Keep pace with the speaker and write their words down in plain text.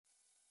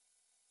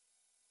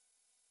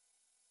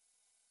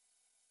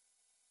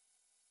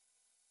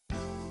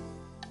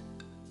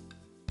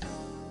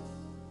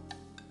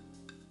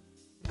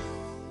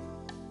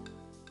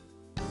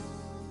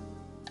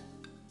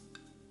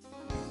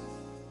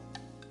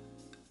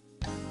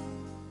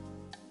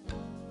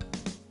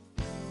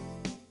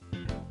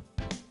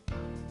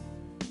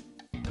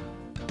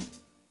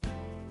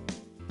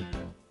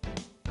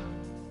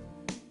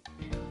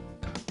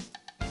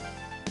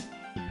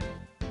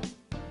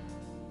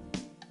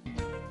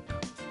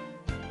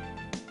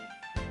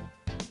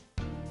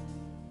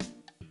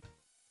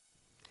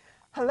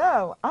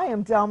Hello, I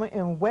am Delma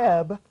and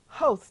Webb,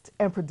 host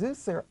and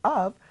producer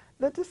of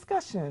The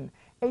Discussion,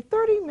 a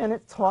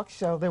 30-minute talk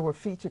show that will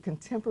feature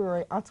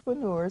contemporary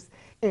entrepreneurs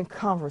in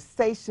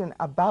conversation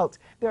about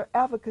their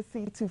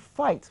advocacy to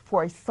fight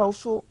for a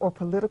social or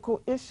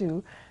political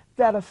issue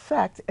that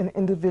affect an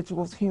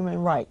individual's human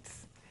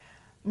rights.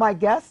 My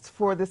guest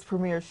for this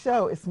premiere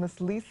show is Miss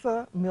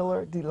Lisa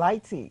Miller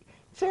Delity,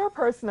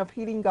 chairperson of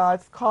Heeding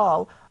God's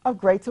Call of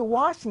Greater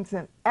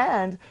Washington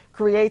and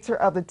creator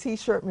of the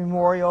T-shirt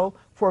memorial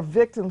for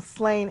victims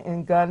slain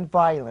in gun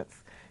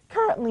violence.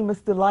 Currently,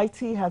 Ms.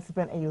 Delity has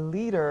been a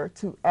leader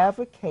to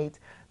advocate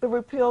the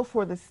repeal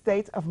for the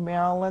state of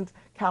Maryland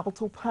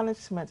capital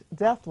punishment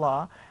death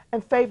law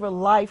and favor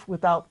life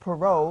without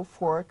parole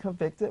for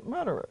convicted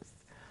murderers.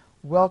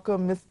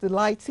 Welcome, Ms.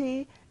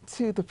 Delity,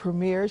 to the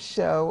premiere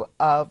show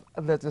of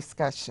The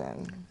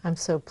Discussion. I'm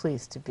so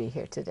pleased to be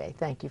here today.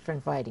 Thank you for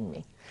inviting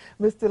me.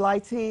 Ms.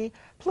 Delity,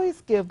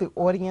 please give the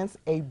audience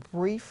a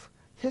brief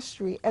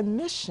history and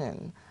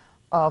mission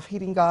of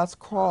Heeding God's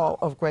Call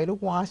of Greater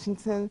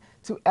Washington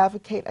to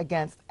advocate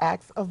against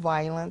acts of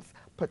violence,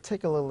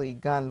 particularly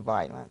gun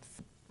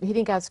violence.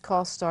 Heeding God's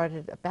Call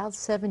started about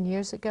 7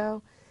 years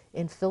ago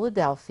in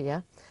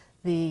Philadelphia.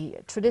 The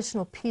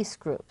traditional peace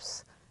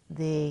groups,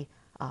 the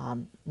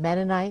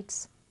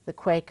Mennonites, the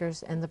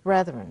Quakers, and the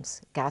Brethrens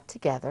got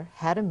together,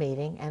 had a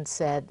meeting, and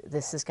said,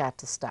 this has got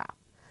to stop.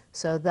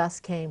 So thus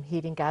came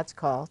Heeding God's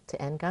Call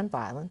to End Gun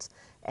Violence,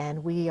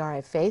 and we are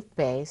a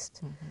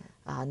faith-based,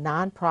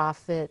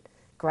 nonprofit,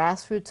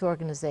 grassroots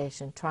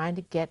organization trying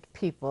to get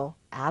people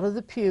out of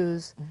the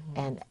pews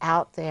and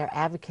out there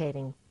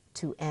advocating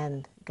to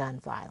end gun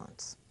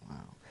violence.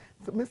 Wow.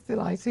 So, Ms.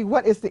 Delity,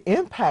 what is the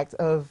impact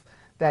of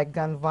that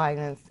gun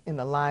violence in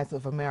the lives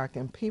of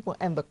American people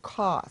and the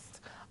cost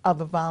of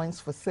the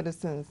violence for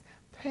citizens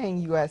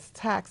paying U.S.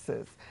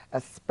 taxes,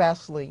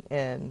 especially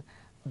in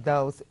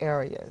those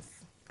areas?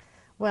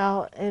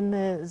 Well, and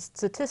the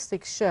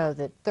statistics show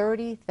that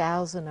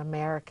 30,000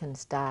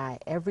 Americans die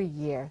every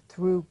year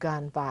through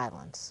gun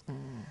violence.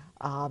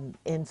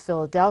 In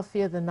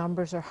Philadelphia, the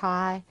numbers are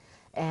high,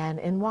 and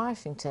in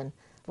Washington,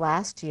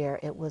 last year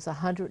it was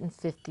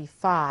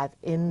 155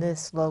 in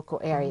this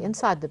local area,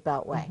 inside the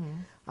Beltway.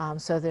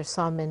 So there's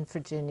some in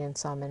Virginia and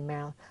some in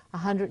Maryland,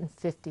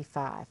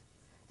 155.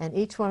 And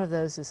each one of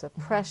those is a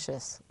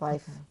precious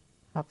life,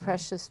 a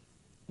precious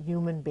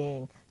human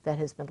being that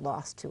has been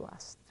lost to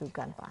us through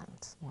gun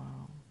violence.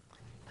 Wow.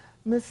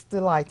 Ms.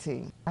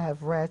 Delity, I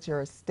have read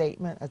your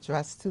statement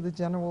addressed to the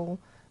General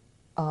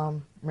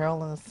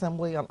Maryland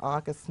Assembly on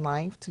August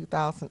 9th,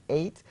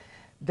 2008,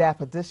 that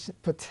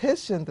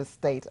petitioned the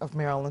state of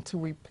Maryland to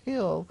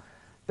repeal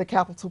the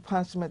capital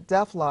punishment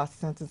death law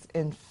sentence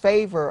in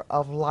favor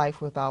of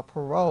life without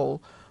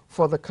parole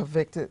for the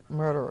convicted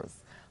murderers.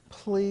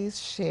 Please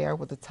share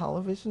with the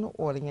television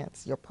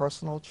audience your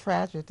personal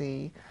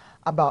tragedy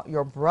about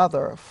your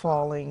brother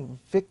falling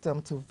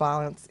victim to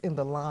violence in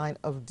the line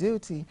of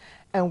duty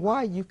and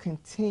why you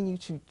continue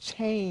to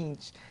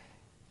change,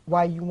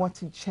 why you want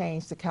to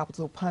change the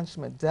capital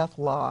punishment death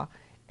law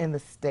in the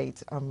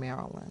state of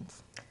Maryland.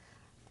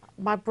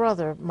 My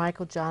brother,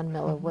 Michael John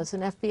Miller, was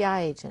an FBI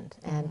agent,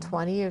 and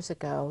 20 years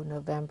ago,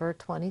 November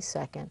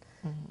 22nd,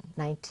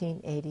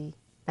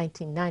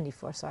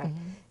 1994,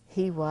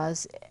 he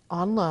was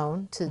on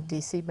loan to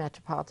D.C.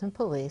 Metropolitan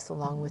Police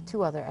along with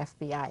 2 other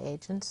FBI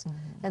agents,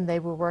 and they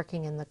were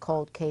working in the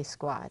cold case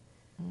squad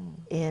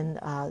in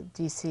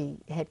D.C.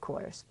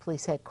 headquarters,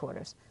 police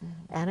headquarters.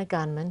 And a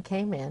gunman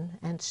came in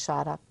and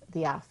shot up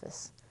the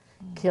office,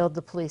 killed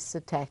the police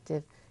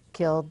detective,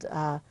 killed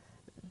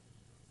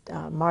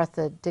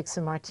Martha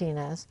Dixon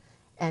Martinez,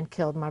 and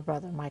killed my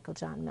brother, Michael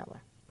John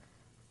Miller.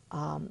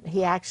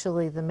 He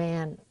actually, the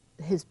man,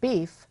 his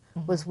beef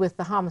was with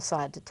the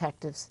homicide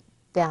detectives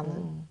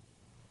down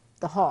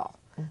the hall,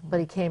 but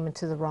he came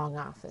into the wrong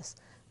office.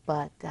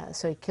 But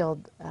so he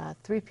killed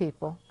 3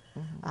 people,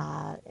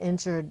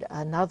 injured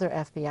another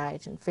FBI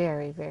agent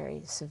very,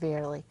 very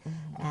severely,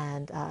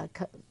 and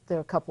there were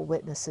a couple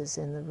witnesses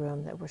in the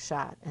room that were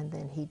shot, and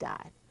then he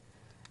died.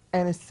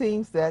 And it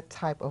seems that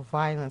type of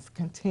violence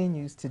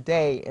continues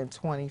today in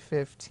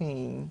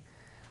 2015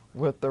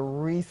 with the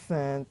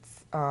recent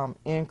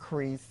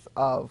increase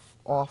of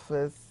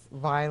office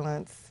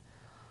violence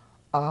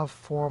of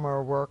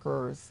former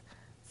workers.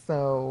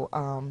 So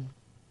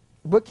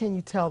what can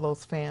you tell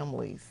those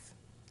families?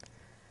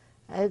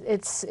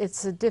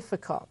 It's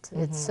difficult.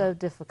 It's so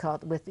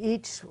difficult. With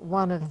each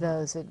one of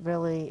those, it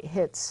really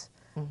hits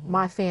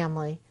my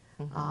family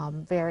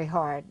very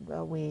hard.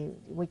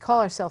 We call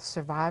ourselves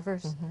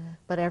survivors,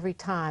 but every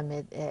time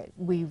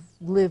we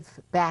live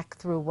back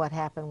through what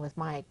happened with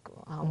Mike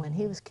when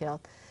he was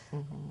killed.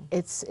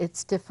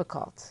 It's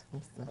difficult.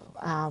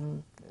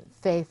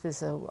 Faith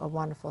is a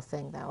wonderful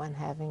thing, though, and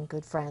having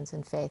good friends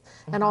in faith,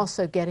 and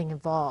also getting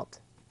involved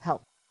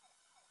helps.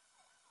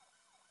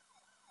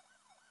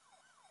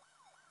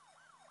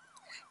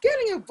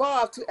 Getting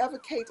involved to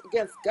advocate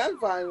against gun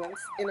violence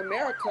in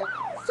America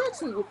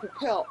certainly will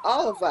propel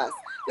all of us,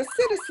 the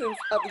citizens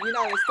of the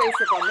United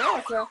States of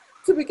America,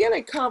 to begin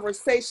a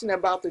conversation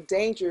about the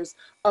dangers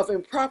of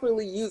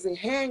improperly using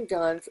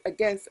handguns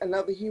against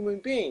another human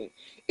being.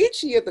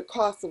 Each year, the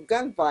cost of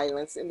gun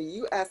violence in the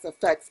U.S.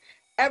 affects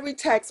every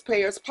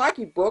taxpayer's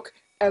pocketbook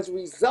as a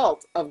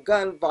result of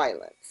gun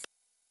violence.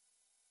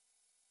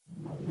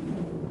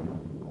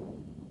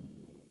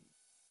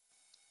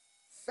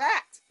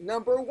 Fact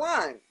number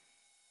one.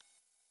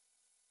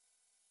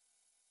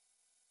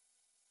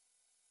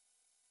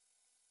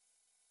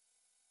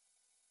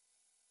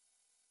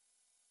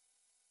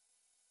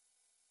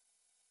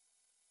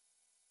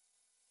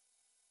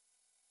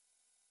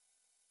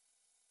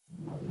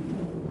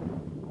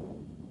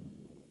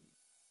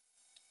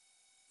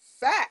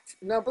 Fact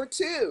number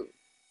two.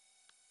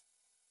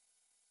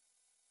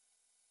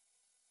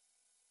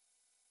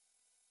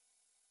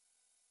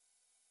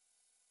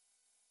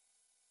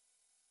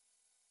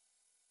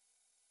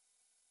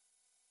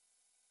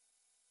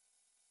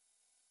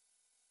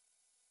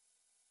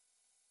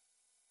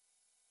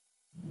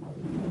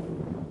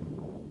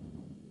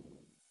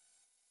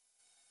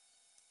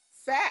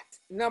 Fact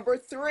number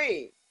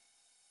three.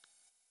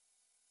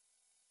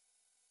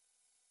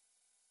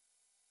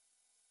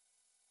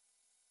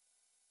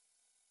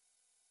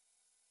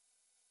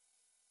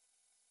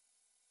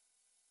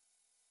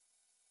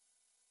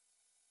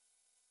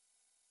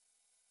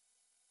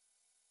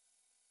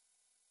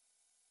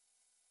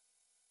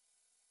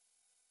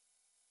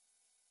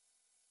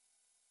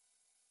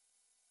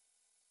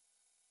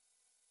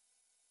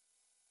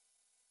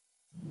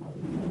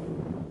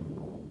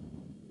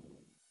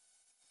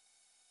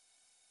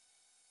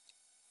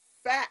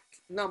 Fact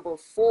number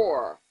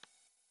four.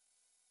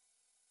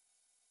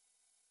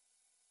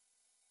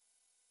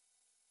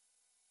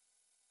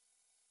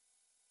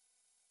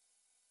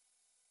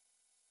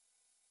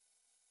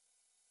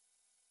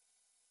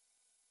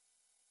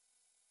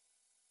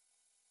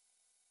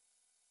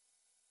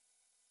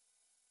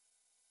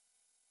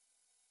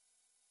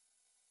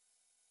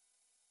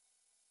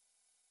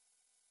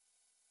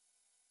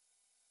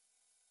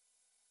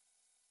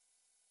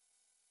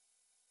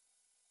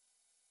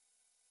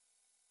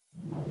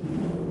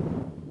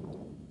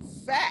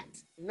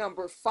 Fact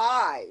number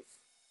five.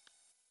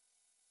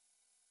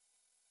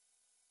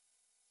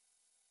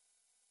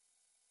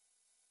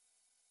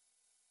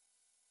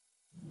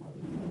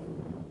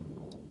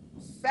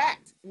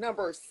 Fact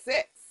number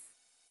six.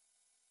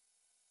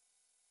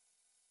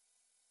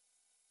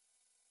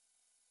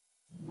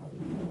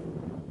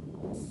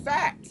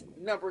 Fact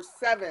number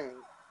seven.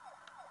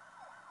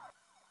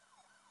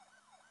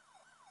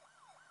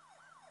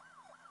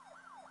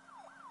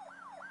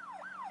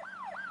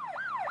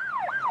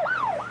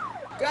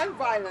 Gun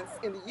violence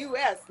in the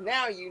U.S.,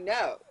 now you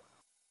know.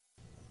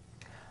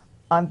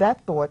 On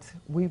that thought,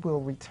 we will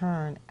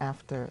return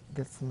after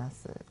this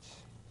message.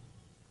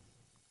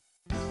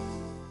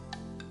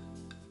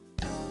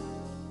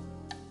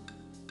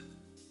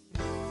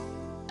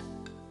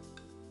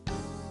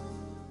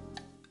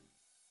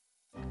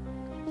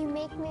 You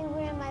make me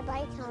wear my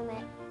bike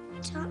helmet.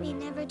 Taught me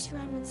never to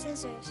run with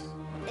scissors.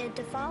 And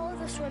to follow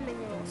the swimming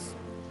rules.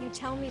 You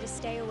tell me to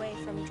stay away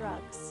from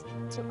drugs.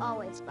 To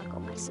always buckle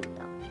my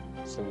seatbelt.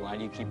 So why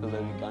do you keep a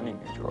loaded gun in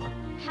your drawer?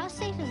 How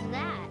safe is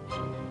that?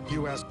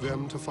 You asked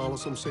them to follow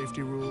some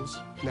safety rules.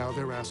 Now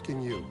they're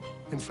asking you.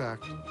 In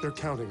fact, they're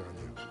counting on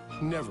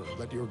you. Never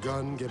let your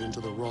gun get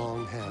into the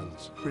wrong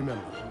hands.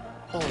 Remember,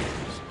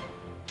 always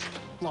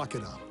lock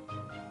it up.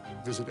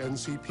 Visit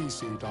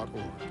ncpc.org.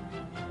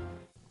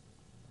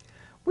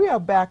 We are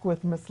back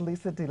with Ms.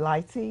 Lisa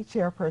Delity,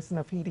 chairperson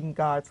of Heeding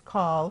God's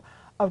Call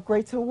of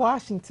Greater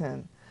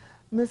Washington.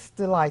 Ms.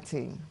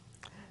 Delity,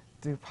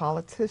 do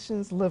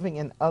politicians living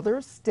in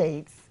other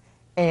states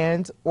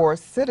and or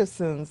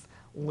citizens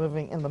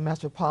living in the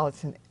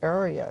metropolitan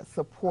area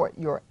support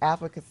your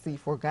advocacy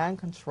for gun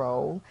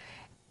control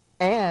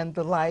and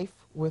the life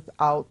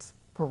without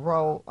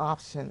parole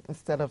option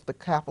instead of the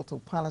capital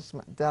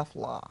punishment death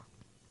law?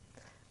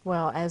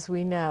 Well, as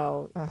we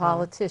know,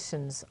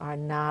 politicians are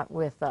not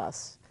with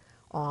us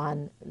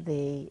on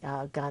the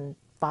gun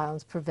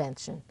violence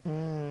prevention.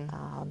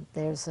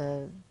 There's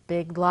a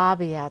big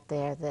lobby out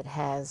there that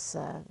has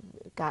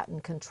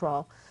gotten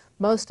control.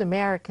 Most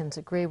Americans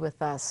agree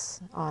with us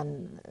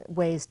on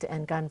ways to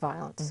end gun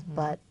violence,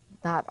 but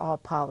not all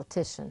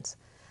politicians.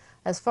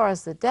 As far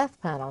as the death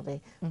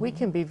penalty, we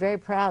can be very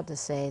proud to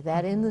say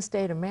that in the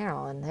state of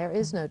Maryland, there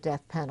is no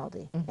death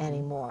penalty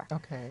anymore.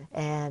 Okay.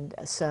 And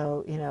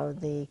so, you know,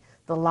 the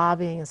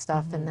lobbying and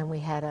stuff, and then we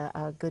had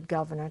a good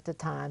governor at the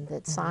time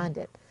that signed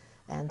it.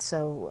 And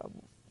so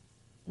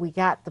we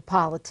got the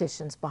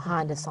politicians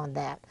behind us on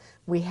that.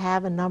 We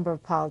have a number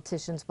of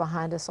politicians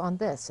behind us on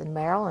this. In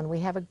Maryland, we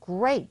have a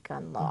great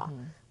gun law.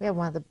 We have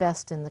one of the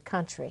best in the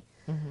country.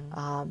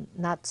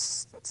 Not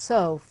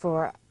so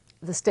for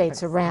the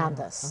states around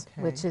us,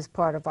 which is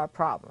part of our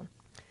problem.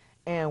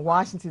 And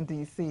Washington,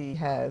 D.C.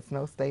 has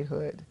no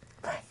statehood.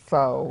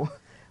 So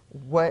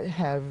what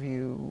have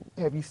you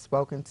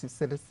spoken to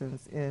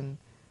citizens in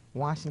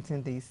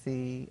Washington,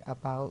 D.C.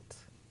 about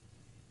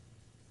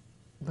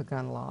the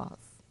gun laws?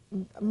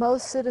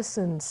 most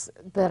citizens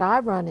that I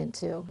run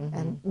into,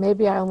 and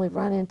maybe I only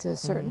run into a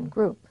certain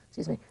group,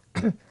 excuse me,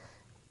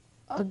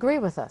 agree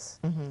with us.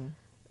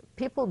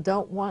 People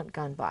don't want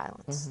gun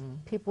violence.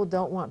 People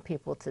don't want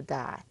people to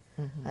die.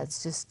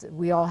 It's just,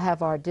 we all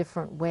have our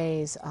different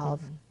ways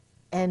of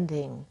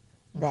ending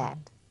that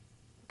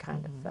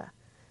kind of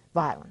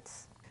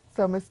violence.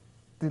 So, Ms.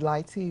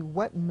 Delity,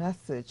 what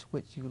message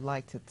would you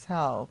like to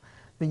tell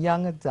the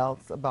young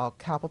adults about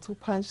capital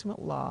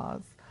punishment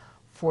laws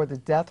for the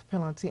death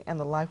penalty and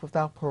the life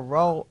without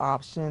parole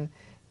option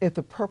if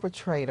the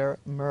perpetrator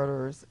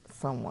murders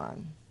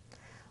someone?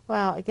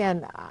 Well,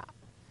 again,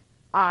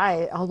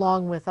 I,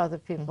 along with other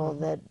people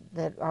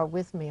that are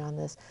with me on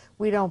this,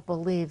 we don't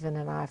believe in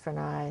an eye for an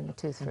eye and a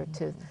tooth for a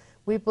tooth.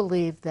 We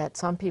believe that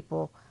some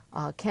people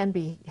can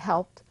be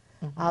helped.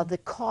 The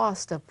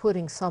cost of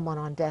putting someone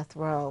on death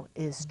row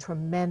is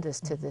tremendous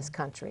to this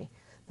country.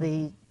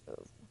 The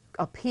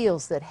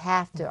appeals that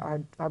have to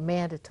are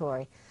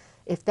mandatory.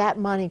 If that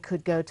money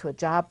could go to a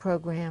job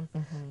program,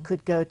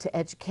 could go to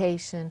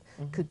education,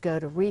 could go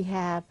to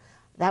rehab,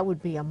 that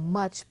would be a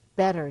much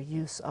better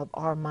use of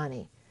our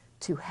money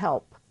to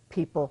help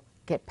people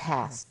get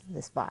past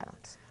this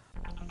violence.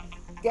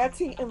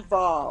 Getting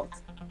involved.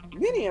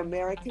 Many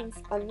Americans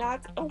are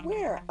not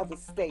aware of the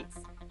states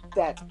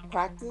that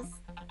practice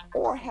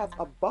or have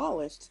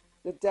abolished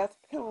the death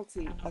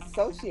penalty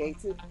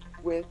associated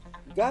with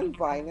gun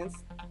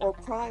violence or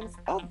crimes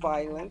of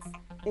violence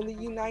in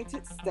the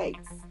United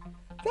States.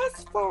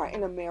 Thus far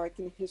in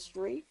American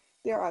history,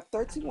 there are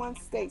 31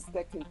 states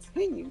that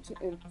continue to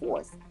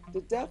enforce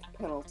the death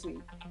penalty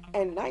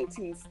and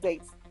 19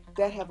 states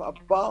that have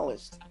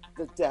abolished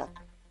the death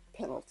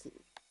penalty.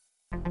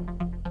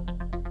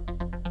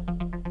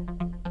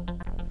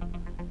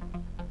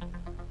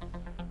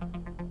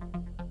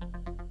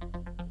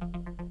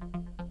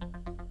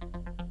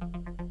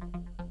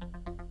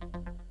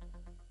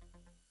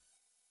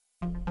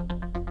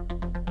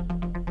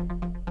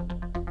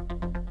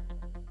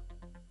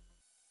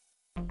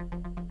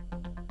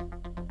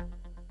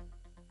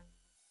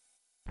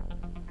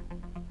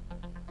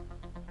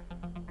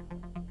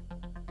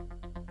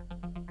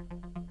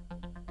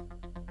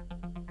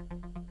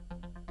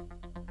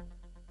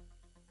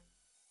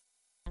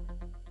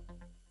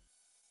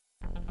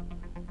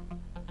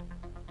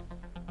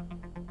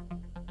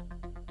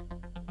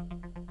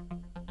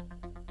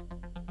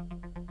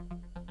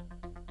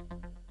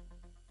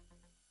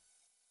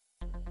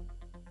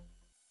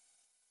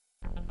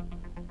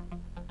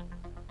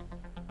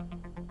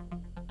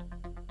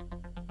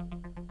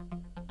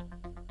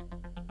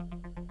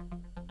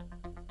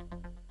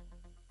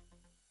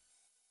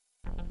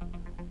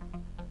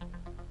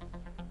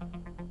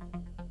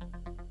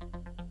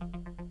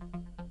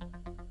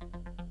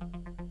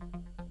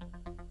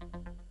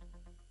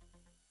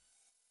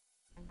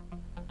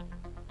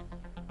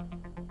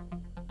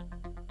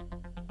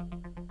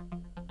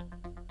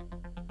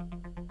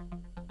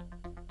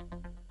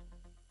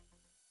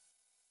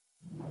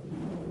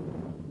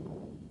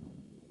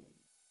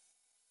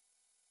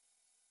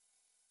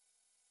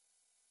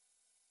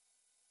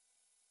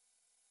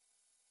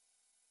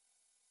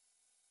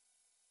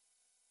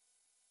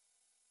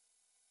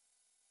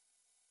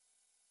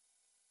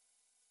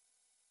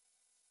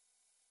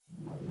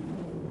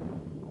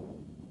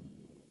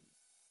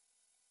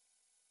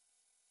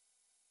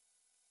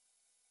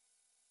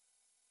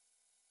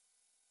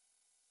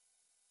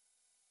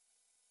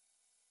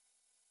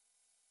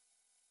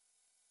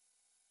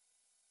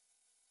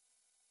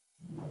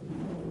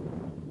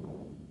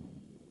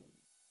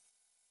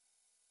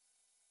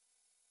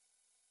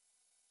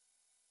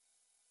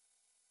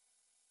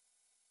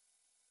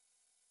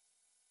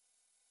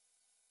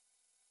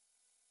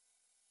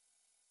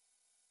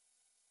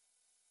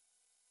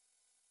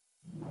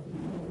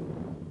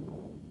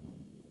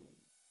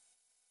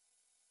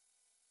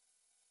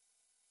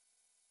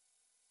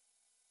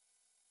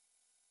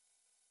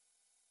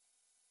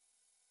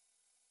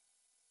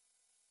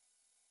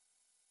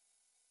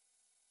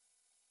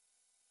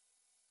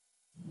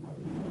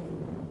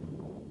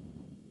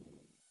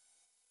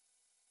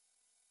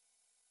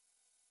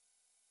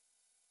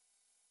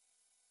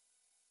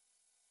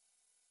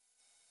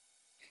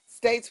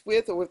 States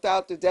with or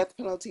without the death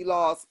penalty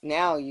laws,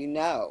 now you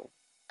know.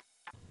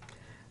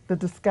 The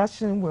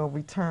discussion will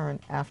return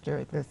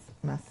after this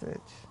message.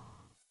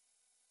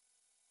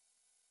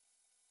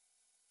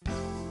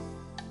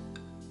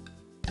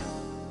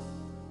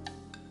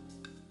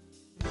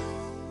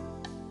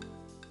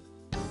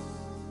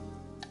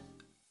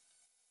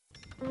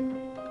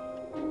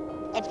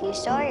 If you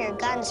store your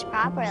guns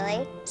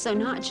properly, So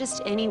not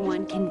just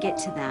anyone can get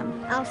to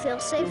them. I'll feel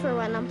safer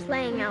when I'm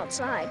playing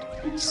outside.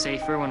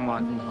 Safer when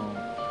walking home.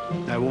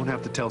 I won't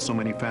have to tell so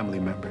many family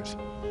members.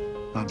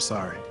 I'm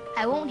sorry.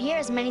 I won't hear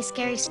as many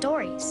scary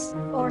stories.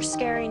 Or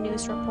scary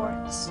news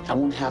reports. I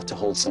won't have to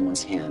hold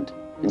someone's hand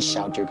and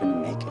shout you're gonna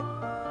make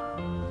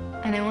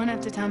it. And I won't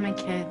have to tell my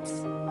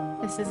kids,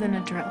 this isn't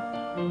a drill.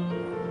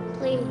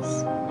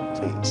 Please.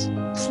 Please,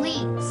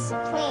 Please.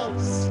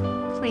 Please.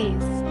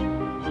 Please.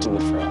 do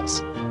it for us.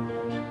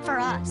 For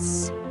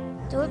us.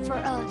 Do it for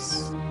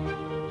us.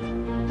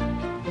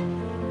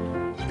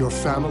 Your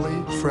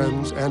family,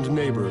 friends, and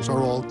neighbors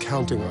are all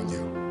counting on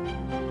you.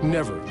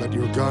 Never let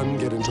your gun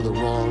get into the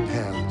wrong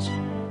hands.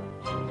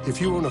 If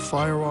you own a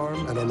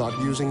firearm and are not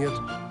using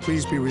it,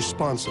 please be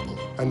responsible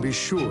and be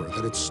sure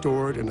that it's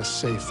stored in a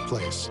safe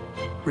place.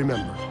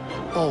 Remember,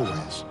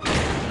 always,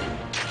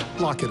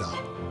 lock it up.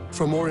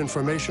 For more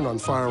information on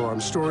firearm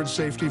storage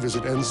safety,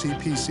 visit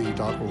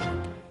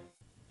ncpc.org.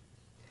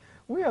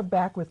 We are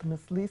back with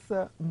Ms.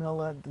 Lisa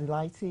Miller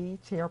Delity,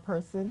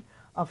 chairperson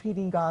of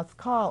Heeding God's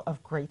Call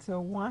of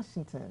Greater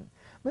Washington.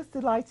 Ms.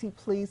 Delity,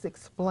 please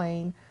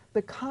explain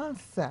the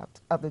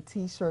concept of the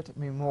T-shirt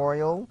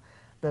memorial,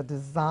 the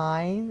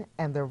design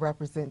and the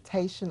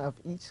representation of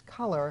each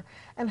color,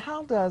 and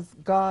how does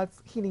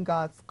Heeding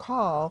God's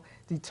Call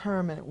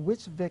determine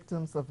which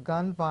victims of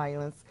gun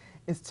violence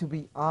is to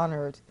be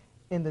honored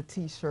in the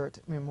T-shirt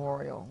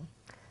memorial?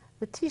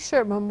 The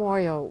T-shirt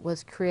memorial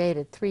was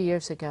created 3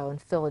 years ago in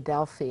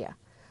Philadelphia,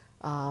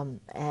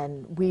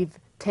 and we've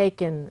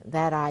taken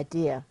that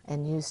idea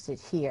and used it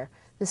here.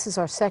 This is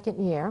our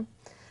second year,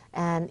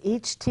 and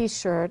each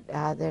T-shirt,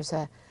 there's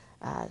a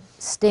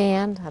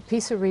stand, a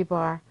piece of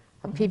rebar,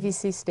 a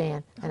PVC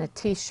stand, and a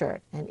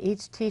T-shirt, and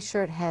each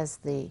T-shirt has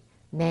the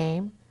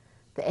name,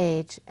 the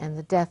age, and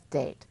the death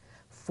date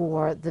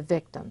for the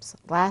victims.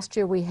 Last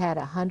year we had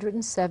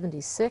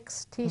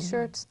 176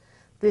 T-shirts.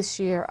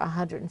 This year,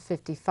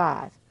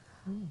 155.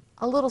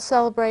 A little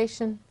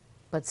celebration,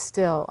 but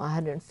still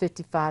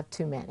 155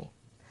 too many.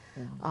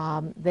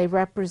 They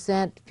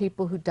represent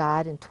people who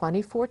died in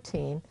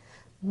 2014,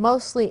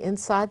 mostly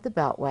inside the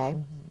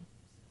Beltway.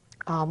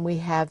 We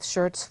have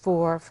shirts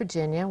for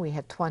Virginia. We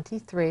have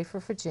 23 for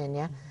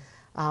Virginia.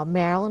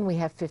 Maryland, we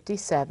have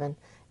 57.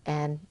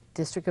 And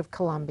District of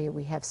Columbia,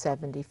 we have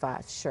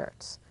 75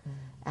 shirts.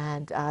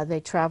 And they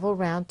travel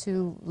around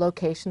to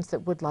locations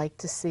that would like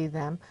to see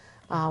them.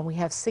 We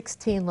have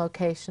 16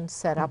 locations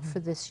set up for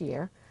this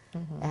year,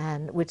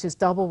 and which is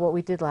double what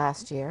we did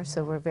last year,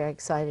 so we're very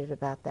excited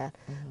about that.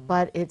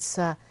 But it's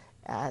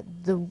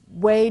the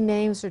way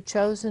names are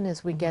chosen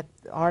is we get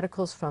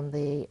articles from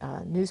the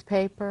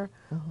newspaper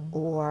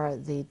or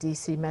the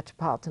DC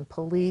Metropolitan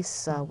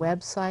Police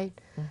website.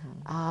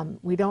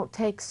 We don't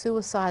take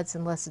suicides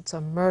unless it's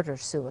a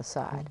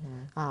murder-suicide,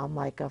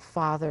 like a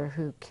father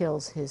who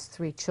kills his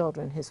 3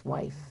 children, his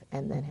wife,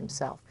 and then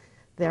himself.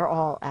 They're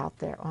all out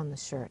there on the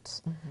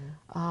shirts.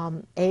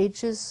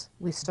 Ages,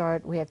 we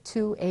have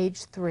 2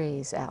 age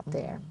 3s out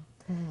there.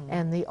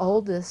 And the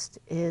oldest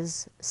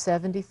is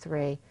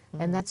 73,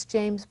 and that's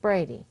James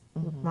Brady,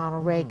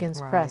 Ronald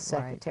Reagan's press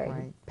secretary,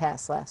 who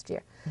passed last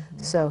year.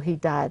 So he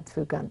died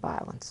through gun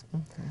violence.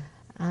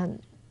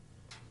 And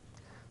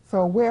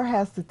so where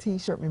has the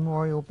T-shirt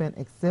memorial been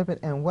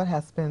exhibited, and what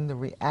has been the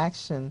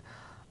reaction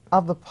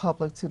of the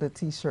public to the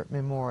T-shirt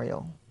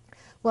memorial?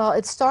 well,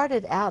 it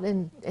started out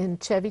in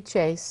Chevy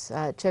Chase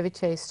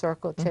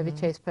Circle, Chevy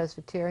Chase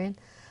Presbyterian.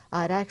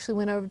 It actually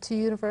went over to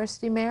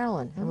University of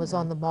Maryland and was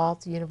on the mall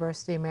at the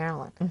University of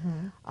Maryland.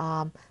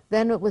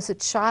 Then it was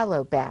at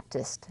Shiloh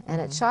Baptist, and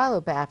at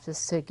Shiloh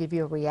Baptist, to give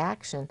you a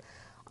reaction,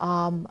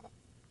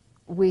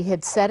 we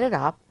had set it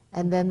up,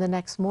 and then the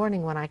next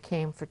morning when I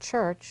came for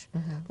church,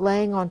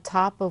 laying on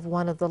top of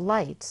one of the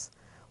lights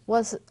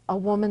was a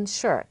woman's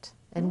shirt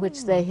in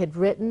which they had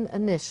written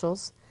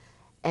initials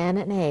and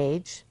an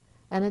age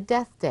and a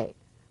death date.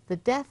 The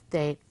death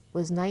date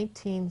was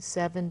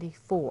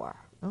 1974.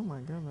 Oh my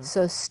goodness.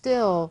 So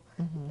still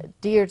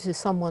dear to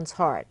someone's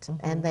heart.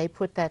 And they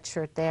put that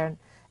shirt there,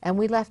 and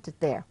we left it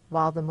there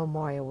while the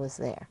memorial was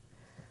there.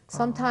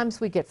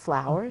 Sometimes we get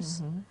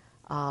flowers.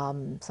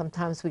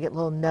 Sometimes we get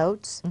little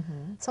notes.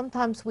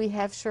 Sometimes we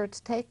have shirts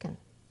taken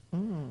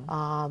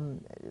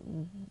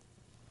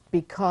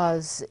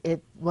because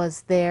it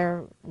was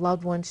their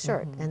loved one's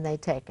shirt, and they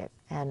take it.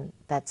 And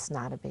that's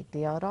not a big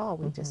deal at all.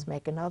 We just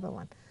make another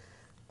one.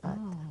 But,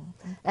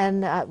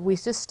 and we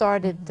just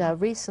started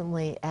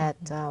recently at,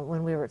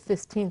 when we were at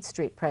 15th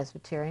Street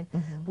Presbyterian,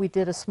 we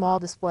did a small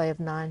display of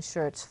 9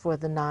 shirts for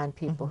the 9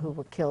 people who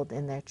were killed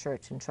in their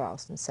church in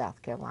Charleston,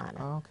 South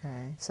Carolina.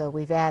 Okay. So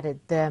we've added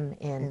them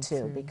in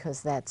too,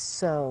 because that's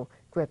so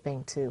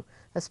gripping to,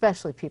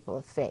 especially people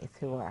of faith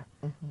who are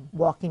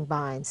walking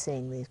by and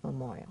seeing these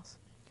memorials.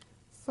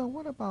 So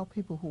what about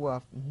people who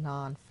are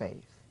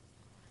non-faith?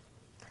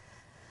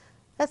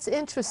 That's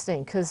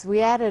interesting, because we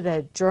added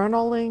a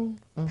journaling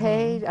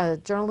page, a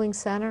journaling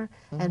center,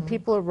 and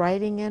people are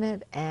writing in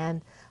it,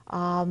 and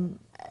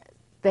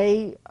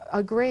they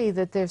agree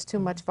that there's too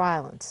much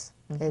violence.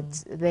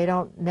 They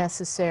don't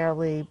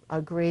necessarily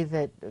agree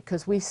that,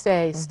 because we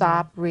say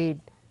stop,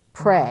 read,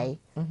 pray,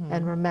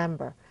 and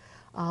remember.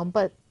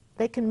 But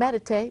they can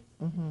meditate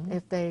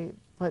if they,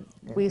 but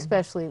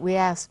we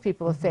ask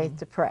people of faith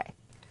to pray.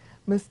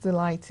 Ms.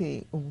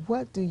 Delity,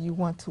 what do you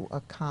want to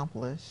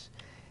accomplish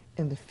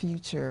in the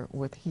future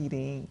with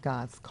Heeding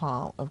God's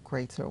Call of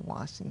Greater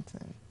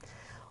Washington?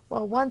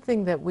 Well, one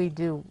thing that we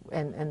do,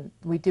 and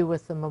we do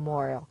with the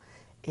memorial,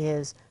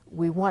 is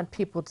we want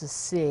people to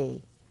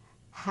see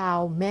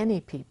how many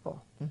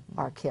people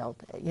are killed.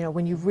 You know,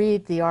 when you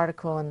read the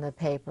article in the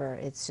paper,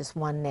 it's just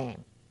one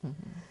name.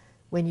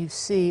 When you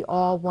see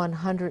all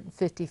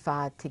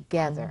 155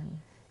 together,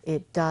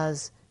 it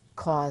does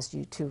cause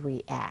you to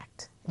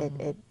react.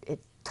 It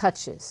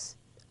touches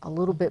a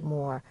little bit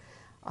more.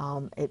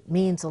 It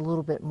means a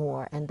little bit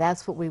more, and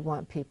that's what we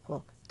want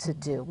people to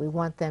do. We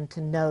want them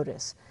to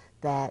notice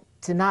that,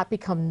 to not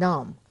become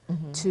numb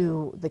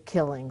to the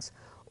killings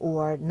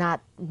or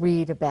not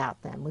read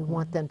about them. We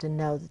want them to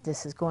know that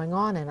this is going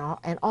on in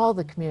all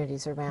the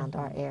communities around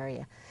our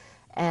area.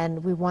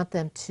 And we want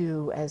them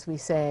to, as we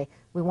say,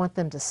 we want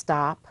them to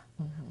stop.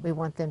 We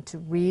want them to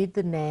read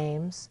the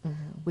names.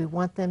 We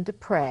want them to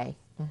pray.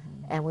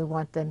 And we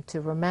want them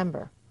to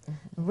remember.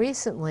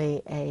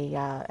 Recently,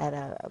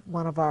 at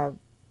one of our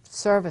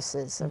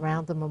services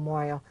around the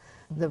memorial,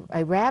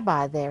 a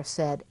rabbi there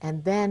said,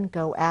 and then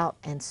go out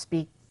and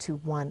speak to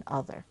one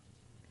other.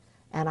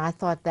 And I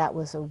thought that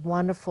was a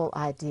wonderful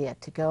idea,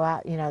 to go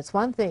out. You know, it's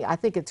one thing, I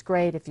think it's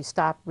great if you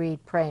stop,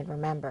 read, pray, and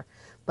remember.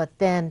 But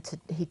then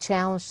he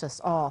challenged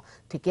us all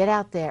to get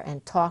out there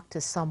and talk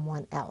to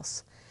someone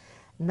else.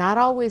 Not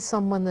always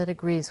someone that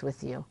agrees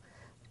with you,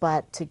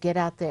 but to get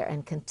out there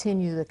and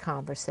continue the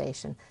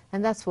conversation.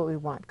 And that's what we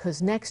want,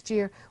 because next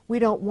year we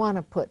don't want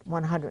to put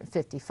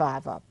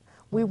 155 up.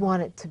 We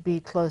want it to be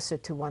closer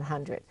to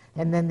 100,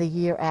 and then the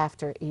year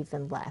after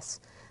even less.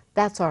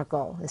 That's our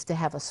goal, is to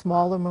have a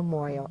smaller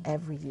memorial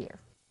every year.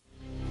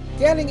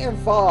 Getting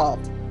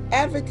involved,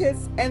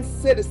 advocates and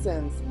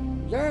citizens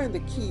learn the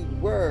key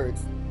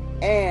words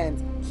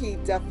and key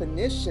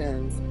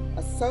definitions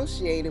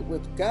associated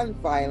with gun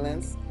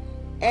violence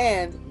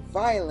and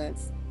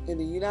violence in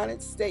the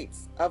United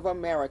States of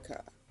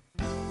America.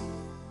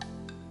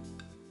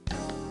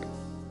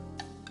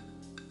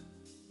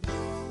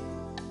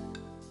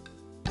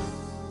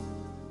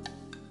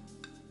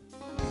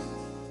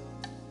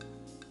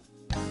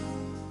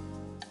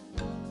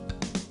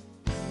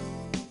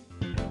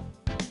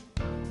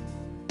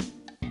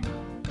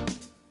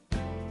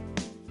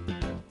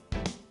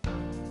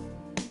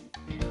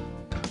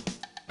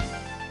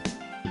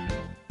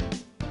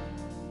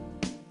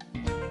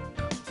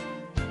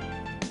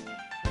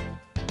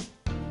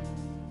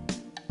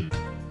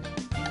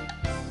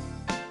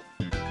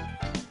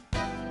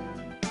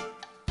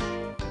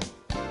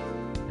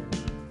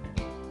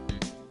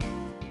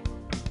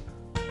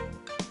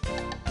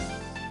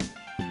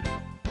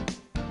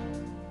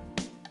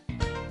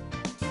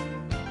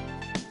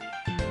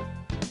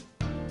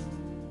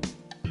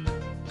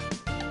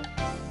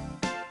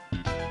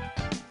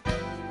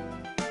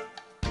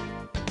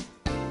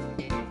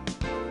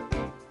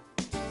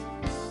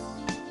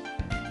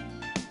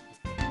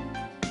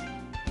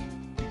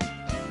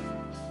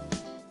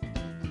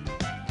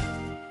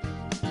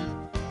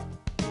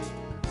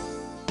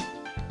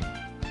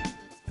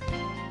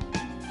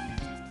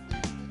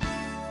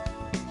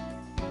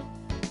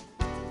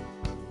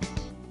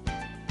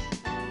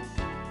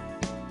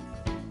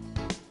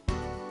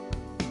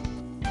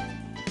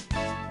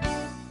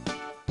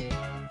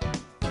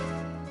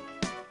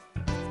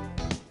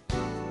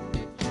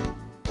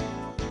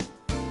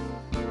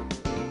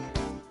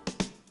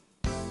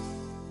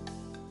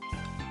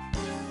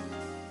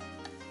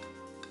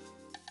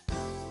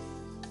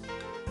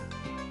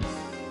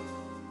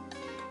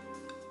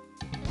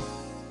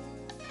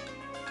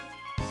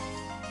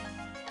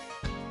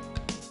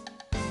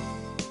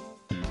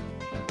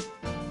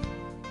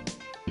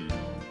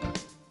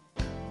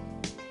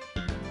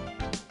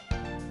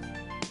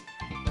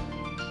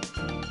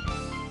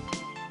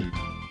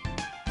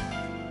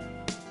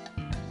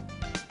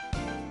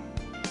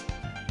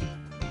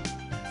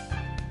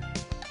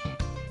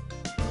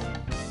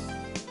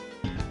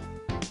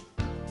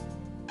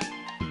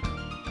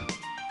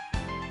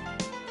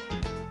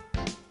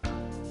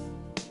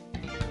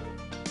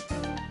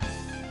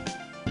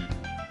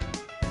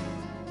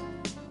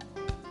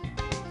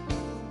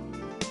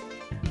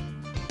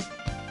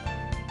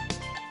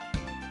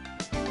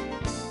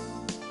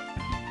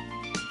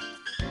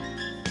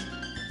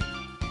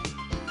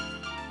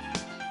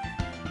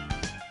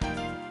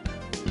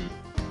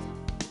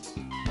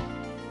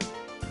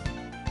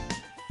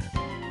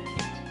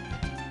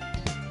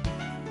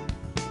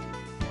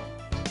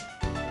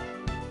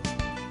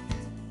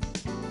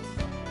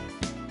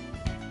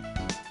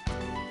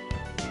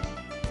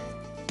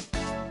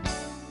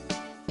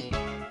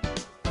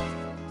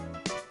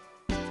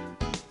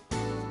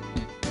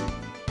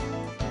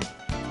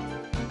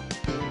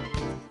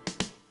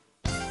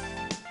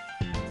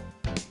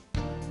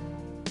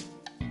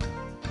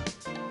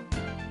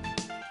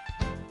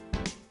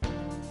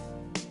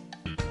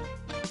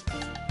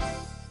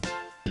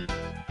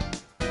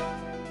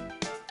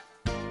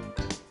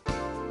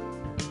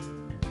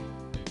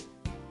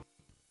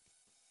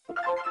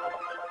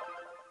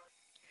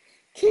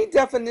 Key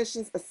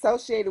definitions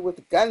associated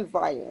with gun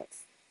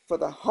violence for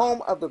the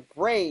home of the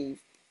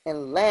brave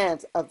and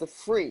land of the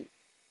free.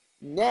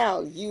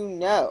 Now you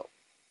know.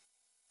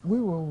 We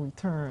will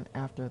return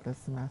after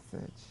this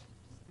message.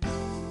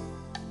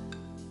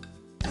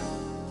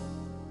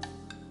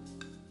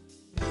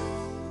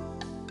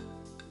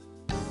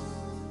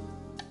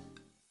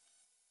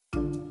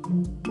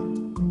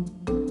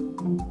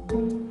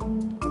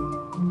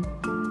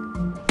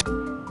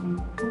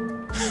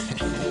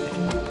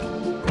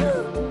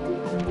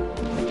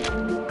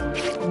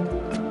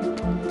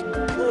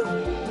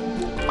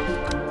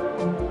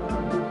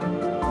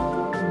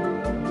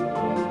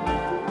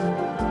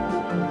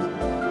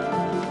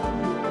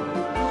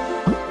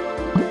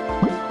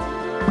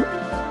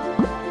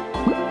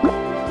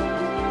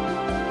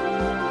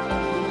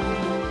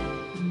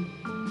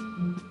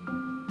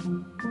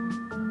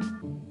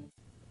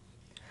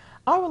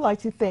 I would like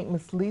to thank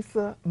Ms.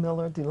 Lisa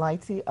Miller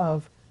Delity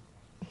of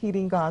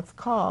Heeding God's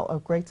Call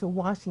of Greater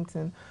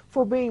Washington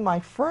for being my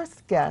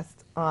first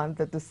guest on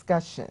the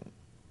discussion.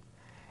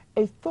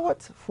 A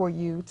thought for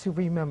you to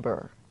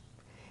remember.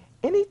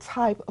 Any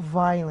type of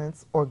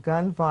violence or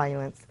gun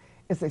violence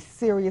is a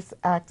serious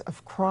act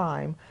of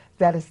crime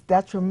that is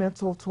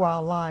detrimental to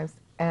our lives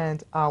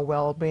and our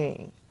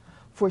well-being.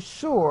 For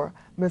sure,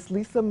 Ms.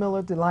 Lisa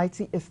Miller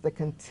Delity is the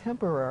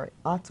contemporary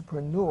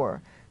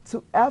entrepreneur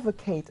to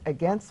advocate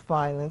against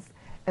violence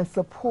and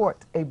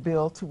support a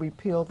bill to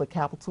repeal the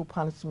capital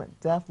punishment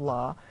death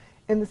law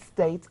in the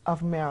state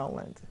of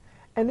Maryland.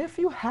 And if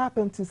you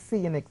happen to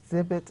see an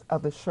exhibit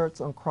of the shirts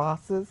on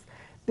crosses,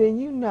 then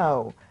you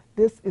know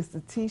this is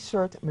the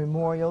T-shirt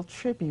memorial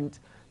tribute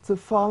to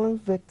fallen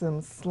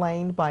victims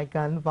slain by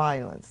gun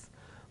violence.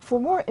 For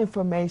more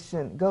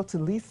information, go to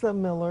Lisa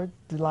Miller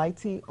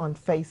Delity on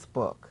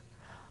Facebook.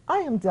 I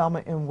am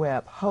Delma and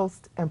Webb,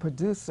 host and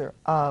producer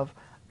of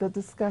The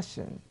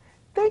Discussion.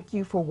 Thank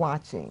you for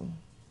watching.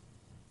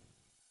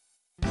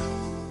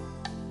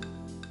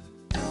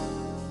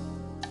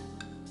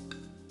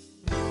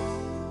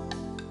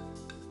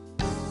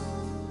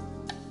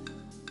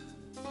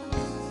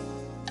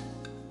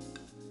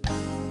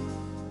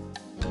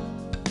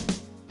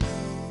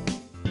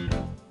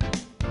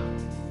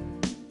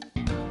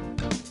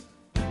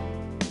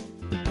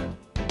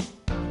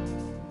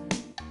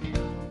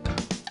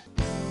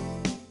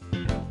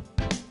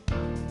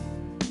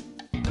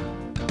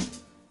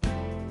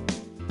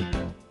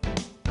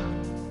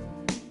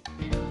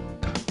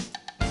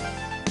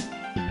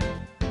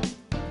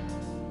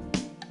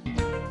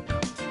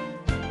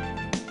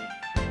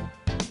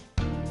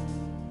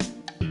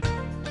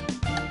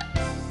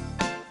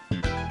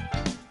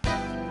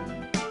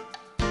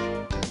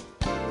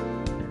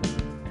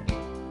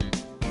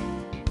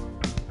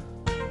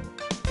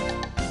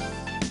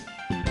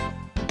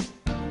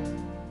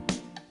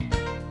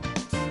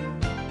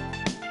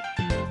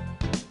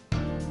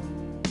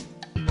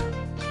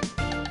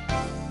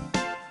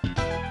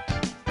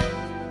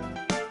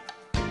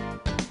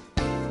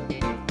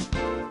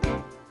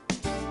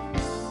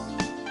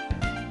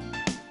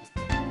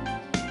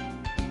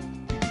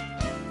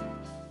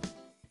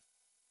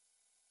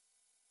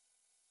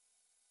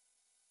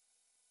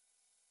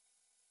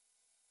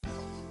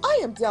 I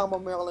am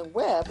Delma Marilyn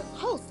Webb,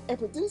 host and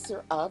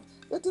producer of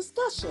The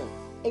Discussion,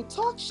 a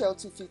talk show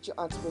to feature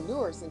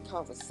entrepreneurs in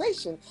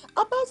conversation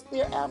about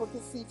their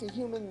advocacy for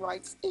human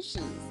rights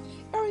issues,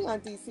 airing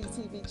on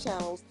DCTV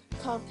channels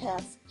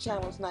Comcast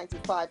channels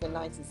 95 and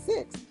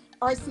 96,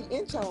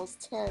 RCN channels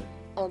 10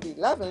 and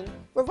 11,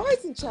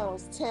 Verizon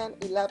channels 10,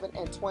 11,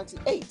 and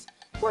 28.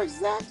 For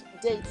exact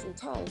dates and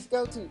times,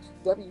 go to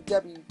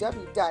www.dctv.org,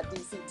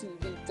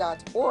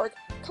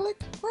 click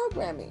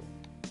Programming.